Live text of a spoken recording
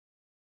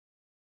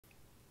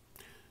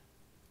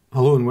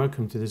Hello and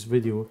welcome to this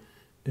video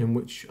in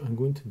which I'm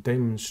going to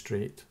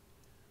demonstrate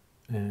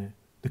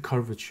the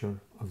curvature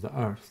of the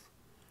Earth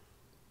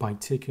by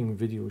taking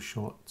video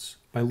shots,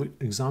 by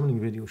examining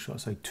video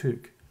shots I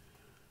took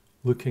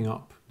looking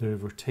up the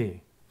River Tay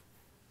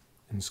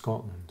in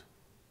Scotland.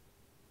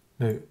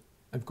 Now,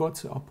 I've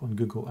got it up on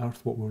Google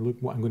Earth what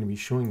I'm going to be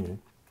showing you.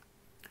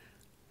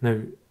 Now,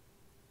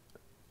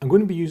 I'm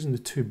going to be using the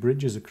two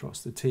bridges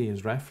across the Tay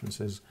as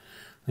references.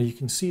 Now you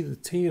can see the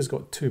Tay has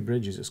got two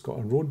bridges. It's got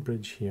a road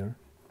bridge here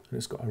and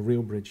it's got a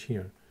rail bridge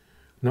here.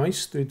 Now I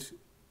stood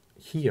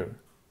here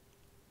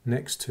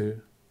next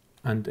to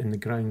and in the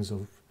grounds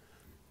of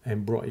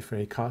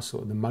Broughty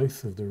Castle at the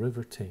mouth of the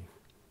River Tay.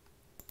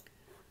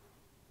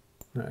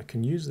 Now I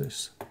can use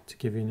this to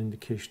give you an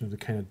indication of the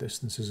kind of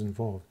distances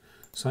involved.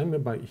 So I'm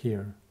about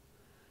here,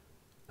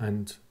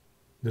 and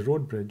the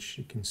road bridge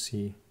you can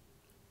see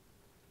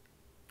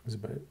is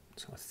about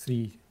sort of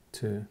 3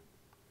 to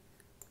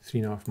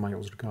 3.5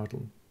 miles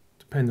regardless,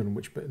 depending on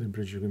which bit of the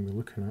bridge you're going to be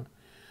looking at.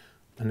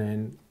 And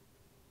then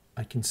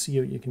you can see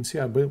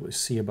I'll be able to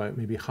see about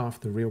maybe half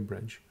the rail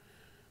bridge,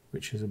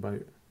 which is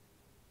about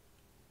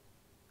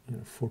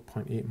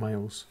 4.8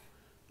 miles,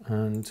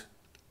 and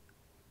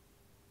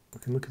I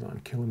can look at that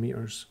in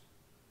kilometres.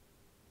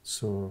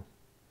 So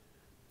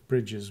the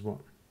bridge is what,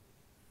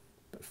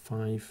 about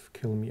 5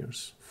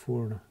 kilometres,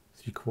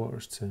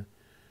 4.75 to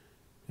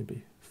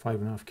maybe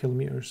 5.5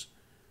 kilometres.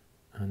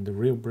 And the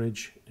rail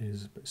bridge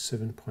is about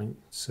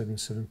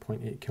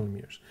 7.8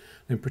 kilometres.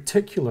 In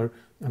particular,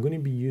 I'm going to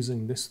be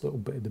using this little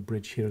bit of the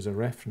bridge here as a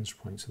reference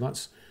point. So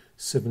that's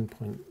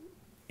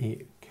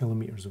 7.8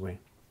 kilometres away.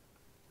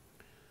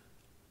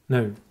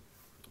 Now,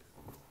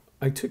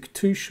 I took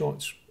two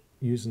shots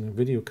using a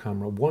video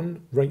camera,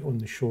 one right on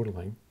the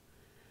shoreline.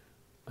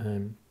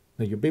 Now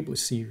you'll be able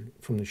to see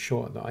from the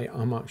shot that I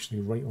am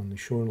actually right on the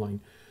shoreline.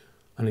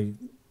 And I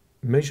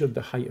measured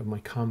the height of my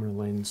camera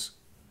lens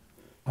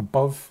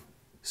above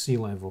sea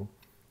level,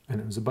 and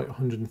it was about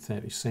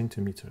 130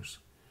 centimetres.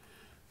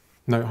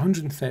 Now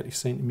 130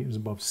 centimetres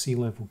above sea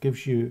level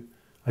gives you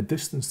a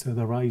distance to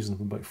the horizon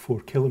of about 4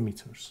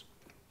 kilometres.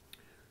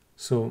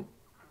 So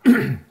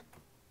the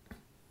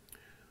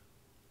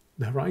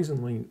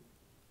horizon line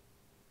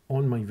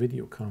on my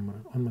video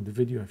camera, on the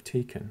video I've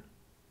taken,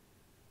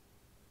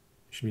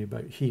 should be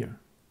about here.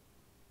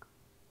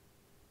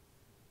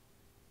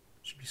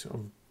 Should be sort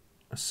of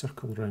a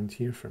circle around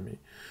here for me.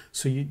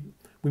 So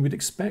we would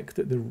expect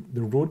that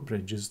the road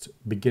bridge is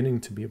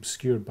beginning to be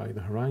obscured by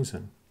the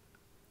horizon.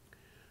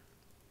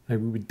 Now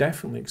we would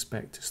definitely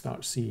expect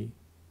to see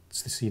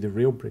the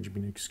rail bridge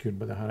being obscured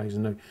by the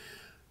horizon. Now,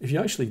 if you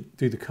actually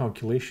do the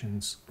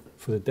calculations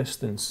for the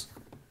distance,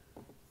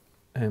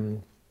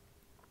 you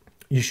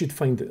should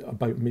find that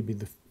about maybe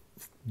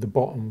the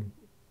bottom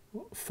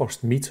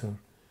first metre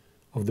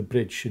of the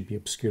bridge should be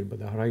obscured by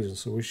the horizon.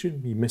 So we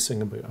should be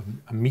missing about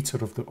a metre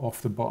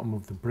off the bottom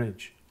of the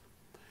bridge.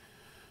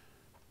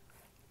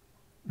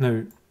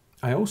 Now,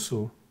 I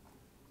also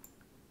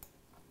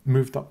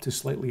moved up to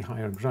slightly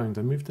higher ground.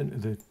 I moved into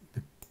the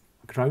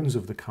grounds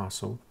of the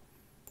castle,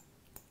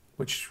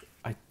 which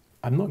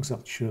I'm not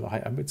exactly sure the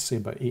height. I would say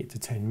about 8 to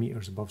 10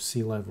 metres above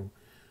sea level.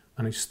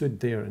 And I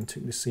stood there and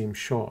took the same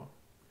shot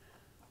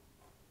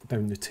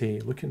down the Tay,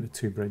 looking at the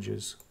two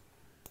bridges.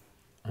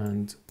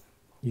 And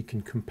you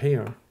can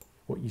compare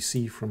what you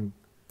see from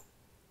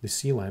the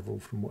sea level,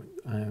 from what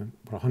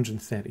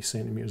 130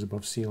 centimetres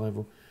above sea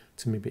level,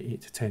 to maybe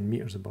 8 to 10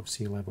 metres above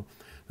sea level.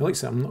 Now, like I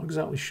said, I'm not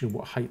exactly sure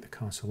what height the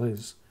castle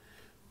is,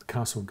 the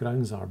castle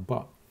grounds are,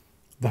 but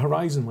the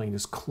horizon line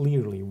is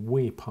clearly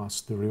way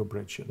past the rail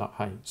bridge at that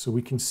height. So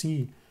we can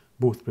see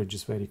both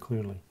bridges very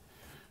clearly.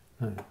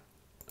 Now,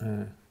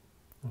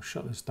 I'll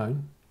shut this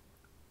down.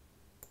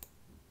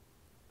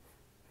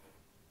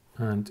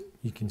 And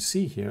you can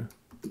see here,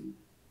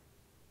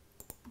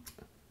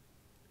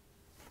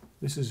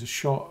 this is a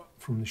shot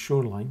from the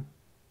shoreline,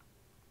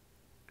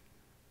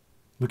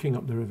 looking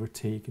up the River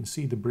Tay. You can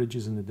see the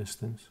bridges in the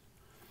distance.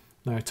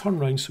 Now I turn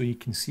around so you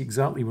can see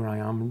exactly where I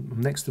am.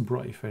 I'm next to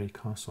Broughty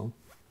Castle.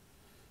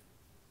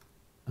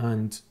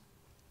 And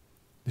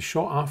the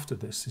shot after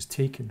this is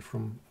taken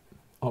from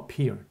up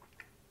here.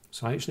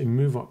 So I actually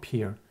move up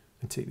here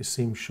and take the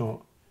same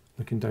shot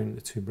looking down at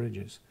the two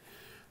bridges.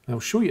 And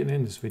I'll show you at the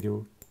end of this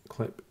video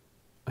clip.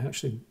 I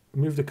actually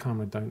move the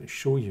camera down to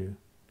show you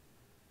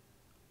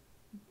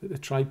that the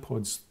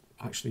tripod's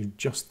actually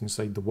just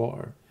inside the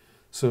water.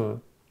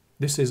 So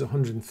this is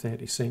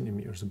 130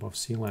 centimetres above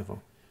sea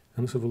level.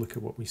 And let's have a look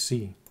at what we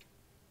see.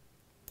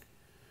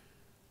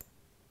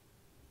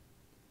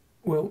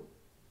 Well,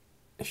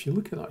 if you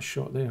look at that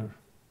shot there,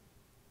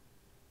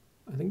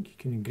 I think you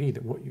can agree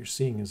that what you're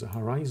seeing is a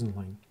horizon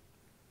line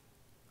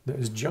that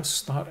is just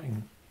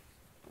starting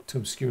to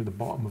obscure the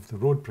bottom of the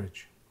road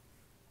bridge.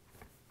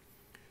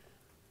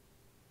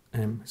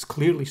 It's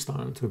clearly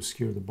starting to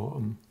obscure the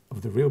bottom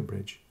of the rail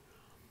bridge,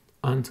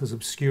 and has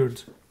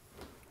obscured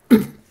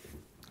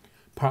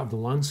part of the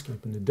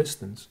landscape in the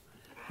distance.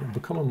 It will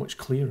become much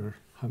clearer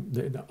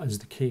that is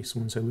the case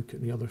once I look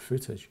at the other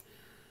footage.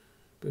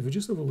 But if we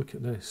just have a look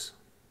at this,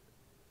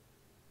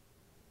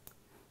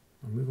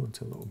 I'll move on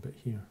to a little bit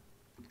here.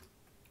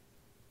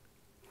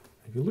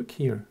 If you look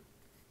here,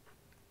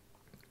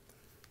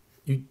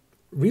 you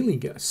really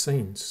get a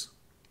sense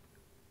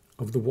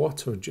of the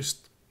water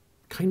just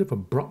kind of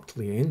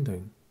abruptly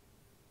ending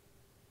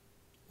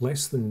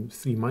less than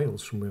 3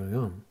 miles from where I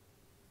am.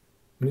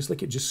 I mean, it's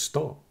like it just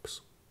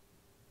stops.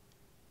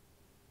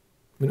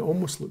 I mean, it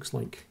almost looks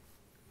like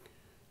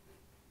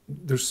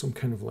there's some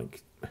kind of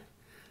like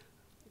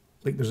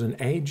there's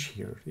an edge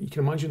here. You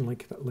can imagine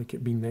like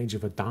it being the edge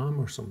of a dam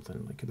or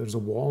something. Like there's a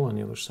wall on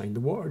the other side.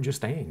 The water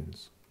just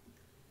ends.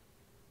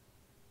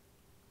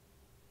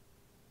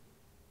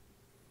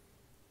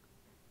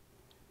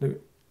 Now,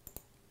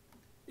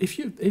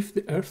 if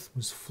the Earth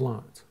was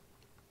flat,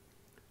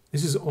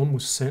 this is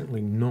almost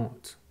certainly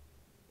not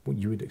what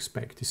you would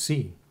expect to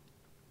see.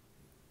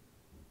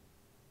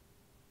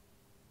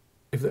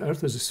 If the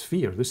Earth is a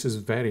sphere, this is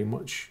very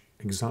much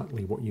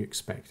exactly what you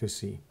expect to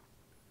see.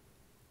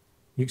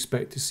 You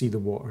expect to see the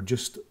water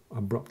just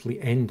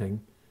abruptly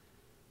ending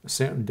a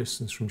certain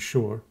distance from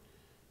shore,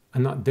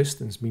 and that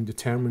distance being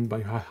determined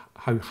by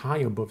how high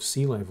above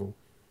sea level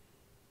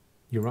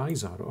your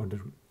eyes are,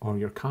 or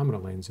your camera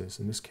lens is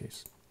in this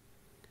case.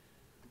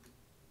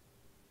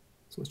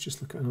 So let's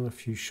just look at another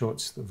few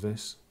shots of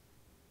this.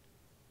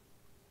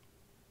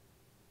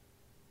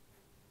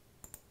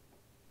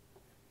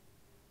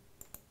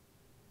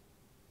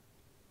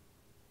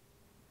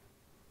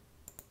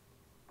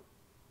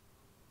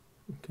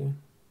 Okay.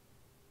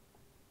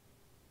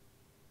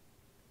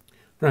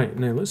 Right,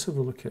 now let's have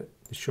a look at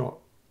the shot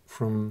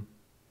from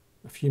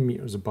a few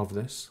meters above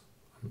this.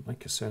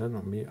 Like I said,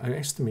 I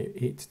estimate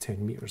 8 to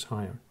 10 meters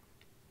higher.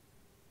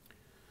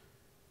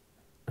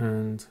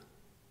 And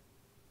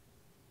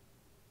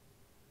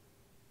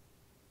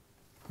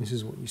this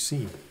is what you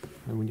see.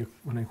 And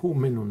when I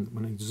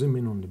zoom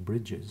in on the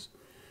bridges,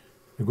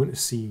 you're going to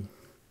see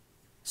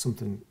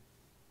something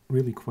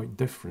really quite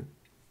different.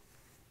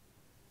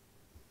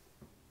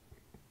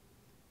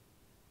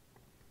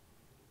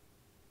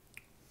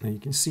 Now you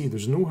can see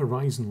there's no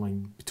horizon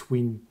line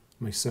between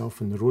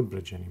myself and the road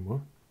bridge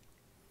anymore.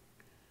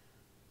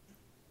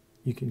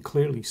 You can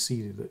clearly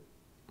see that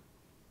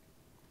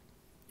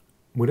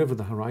wherever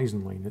the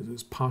horizon line is,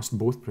 it's past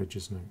both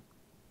bridges now.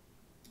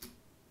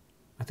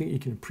 I think you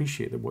can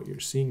appreciate that what you're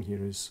seeing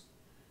here is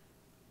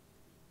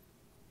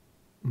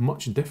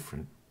much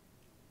different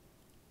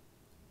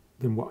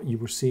than what you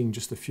were seeing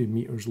just a few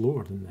meters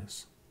lower than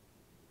this.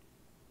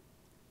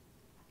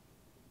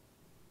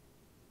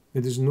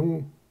 There is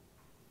no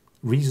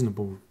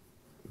reasonable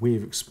way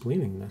of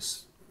explaining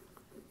this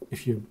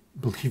if you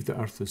believe the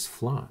Earth is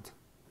flat.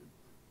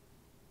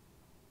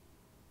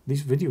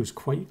 These videos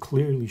quite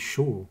clearly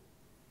show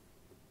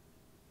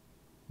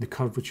the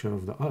curvature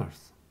of the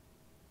Earth.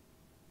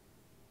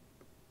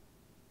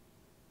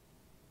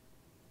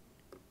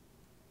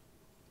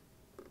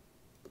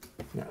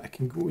 Yeah,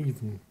 I'm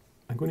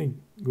going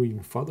to go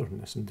even further in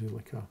this and do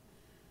like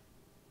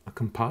a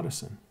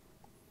comparison.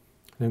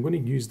 And I'm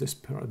going to use this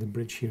part of the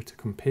bridge here to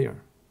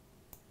compare.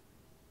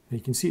 Now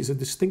you can see it's a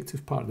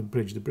distinctive part of the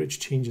bridge. The bridge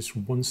changes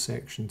from one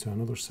section to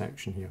another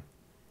section here.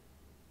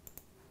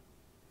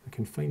 I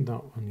can find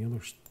that on the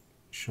other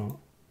shot.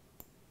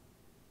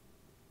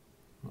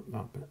 Not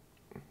that bit.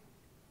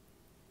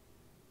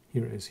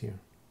 Here it is here.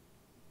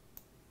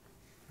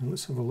 And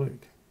let's have a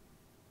look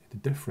at the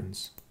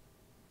difference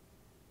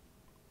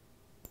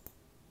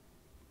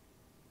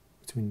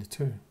between the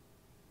two.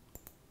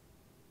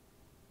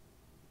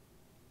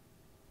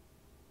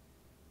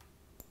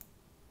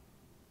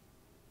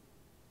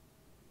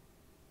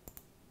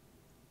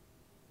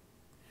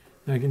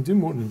 Now I can do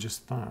more than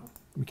just that.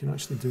 We can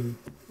actually do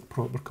a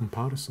proper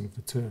comparison of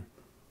the two.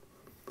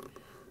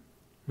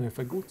 Now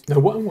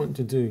what I want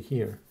to do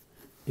here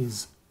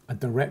is a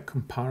direct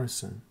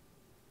comparison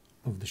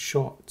of the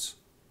shots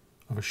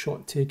of a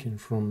shot taken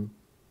from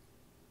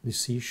the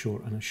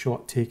seashore and a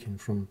shot taken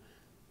from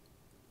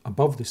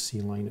above the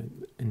sea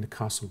line in the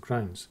castle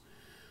grounds.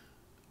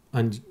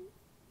 And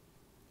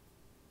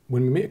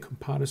when we make a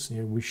comparison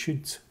here, we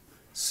should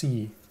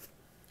see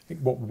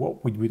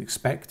what we would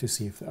expect to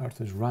see if the Earth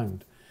is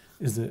round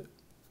is that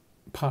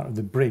part of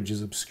the bridge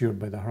is obscured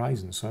by the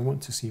horizon. So I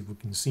want to see if we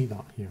can see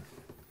that here.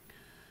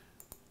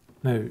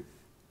 Now,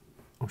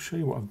 I'll show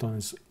you what I've done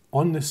is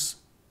on this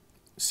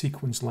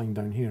sequence line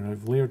down here,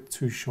 I've layered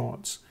two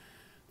shots.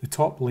 The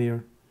top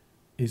layer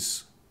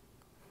is,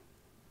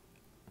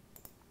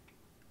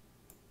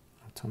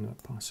 I'll turn that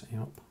opacity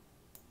up,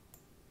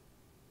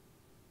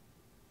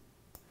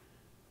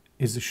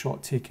 is the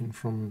shot taken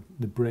from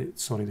the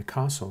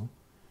castle.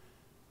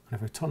 And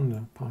if I turn the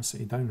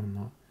opacity down on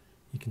that,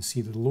 you can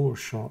see the lower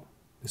shot,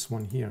 this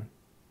one here,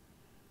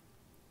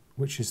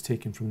 which is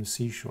taken from the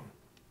seashore.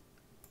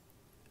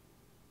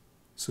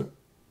 So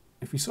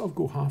if we sort of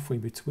go halfway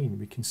between,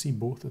 we can see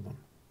both of them.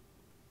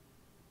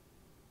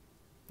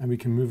 And we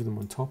can move them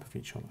on top of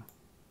each other.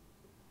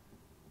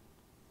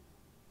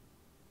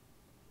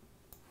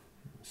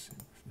 Let's see,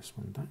 move this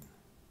one down.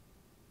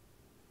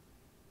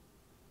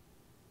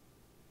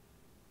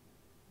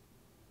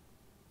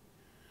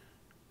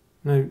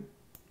 Now,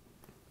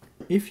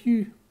 if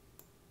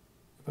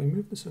I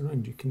move this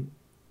around, you can,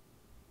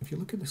 if you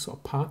look at the sort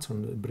of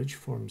pattern that the bridge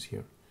forms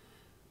here,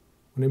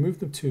 when I move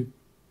the two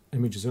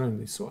images around,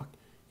 they sort of,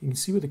 you can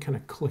see where they kind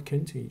of click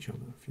into each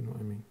other, if you know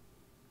what I mean.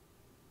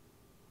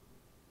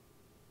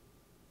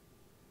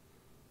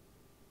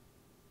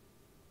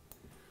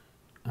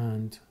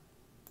 And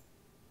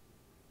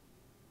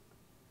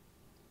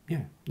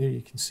yeah, there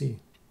you can see.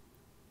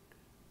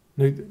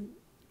 Now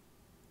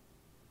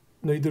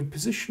the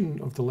position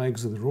of the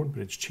legs of the road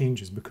bridge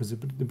changes because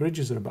the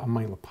bridges are about a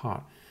mile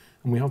apart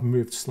and we have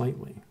moved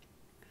slightly.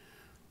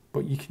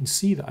 But you can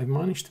see that I've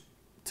managed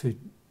to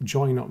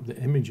join up the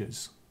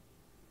images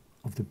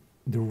of the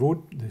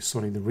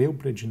rail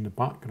bridge in the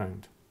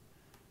background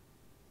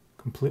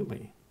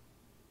completely.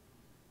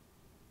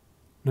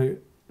 Now,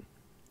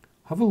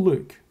 have a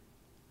look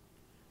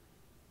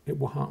at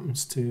what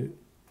happens to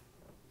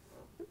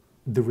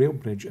the rail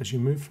bridge as you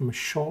move from a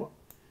shot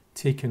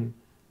taken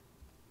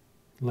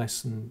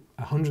less than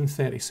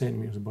 130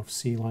 centimetres above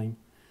sea line,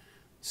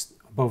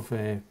 above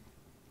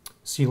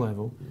sea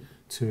level,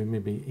 to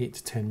maybe 8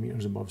 to 10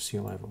 metres above sea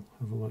level.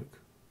 Have a look.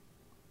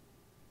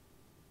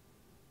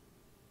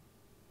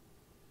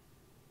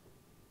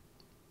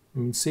 I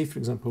mean, say for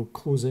example,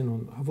 close in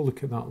on, have a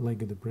look at that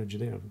leg of the bridge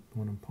there, the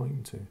one I'm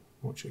pointing to.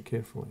 Watch it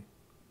carefully.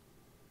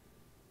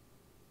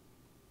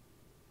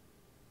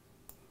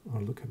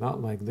 Or look at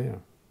that leg there.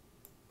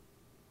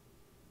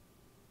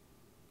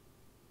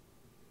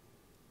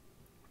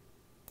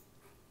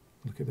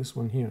 Look at this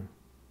one here.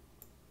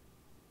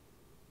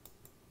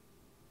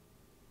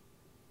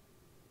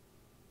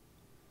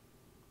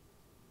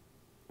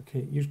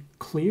 Okay, you're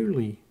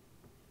clearly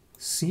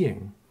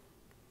seeing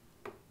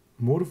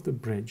more of the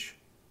bridge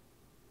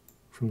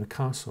from the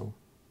castle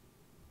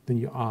than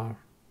you are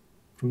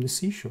from the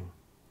seashore.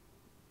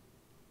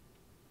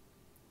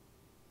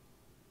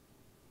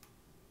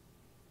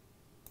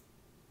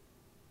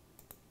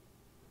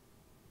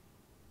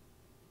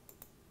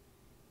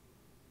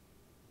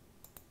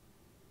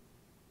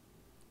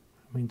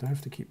 I mean, do I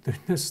have to keep doing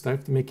this? Do I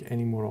have to make it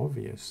any more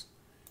obvious?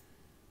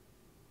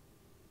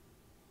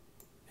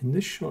 In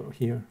this shot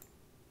here,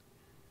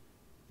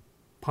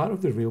 part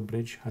of the rail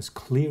bridge has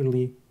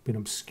clearly been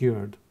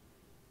obscured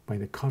by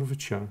the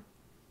curvature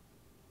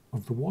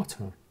of the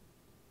water.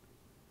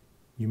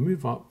 You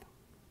move up,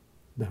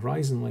 the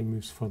horizon line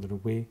moves further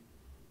away,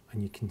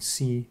 and you can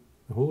see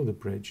the whole of the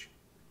bridge.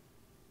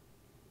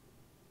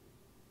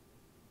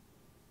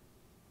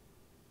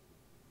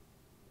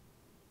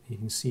 You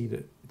can see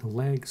that the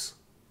legs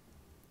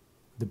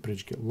of the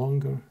bridge get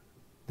longer.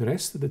 The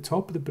rest of the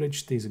top of the bridge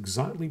stays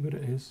exactly where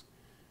it is.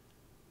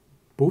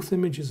 Both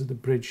images of the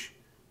bridge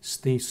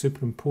stay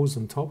superimposed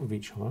on top of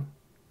each other.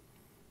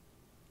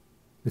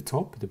 The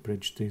top of the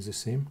bridge stays the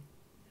same.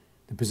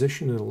 The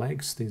position of the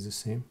legs stays the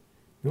same.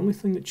 The only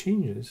thing that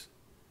changes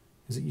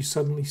is that you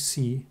suddenly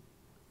see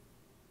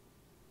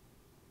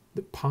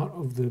that part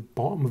of the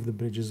bottom of the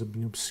bridges have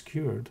been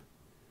obscured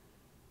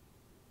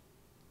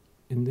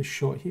in this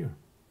shot here.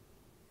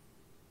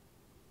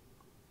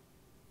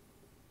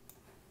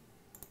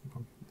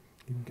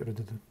 You can get rid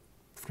of the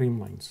frame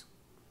lines.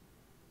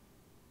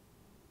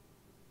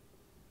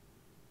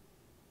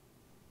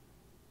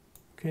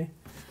 Okay.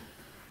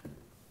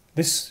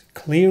 This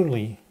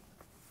clearly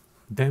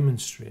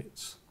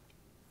demonstrates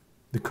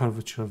the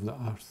curvature of the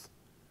Earth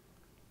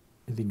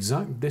at the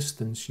exact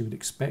distance you would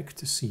expect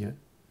to see it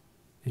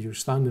if you're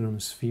standing on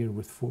a sphere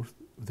with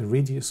a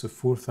radius of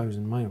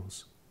 4,000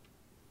 miles.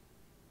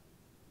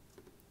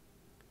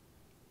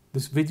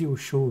 This video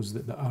shows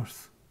that the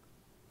Earth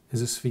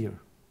is a sphere.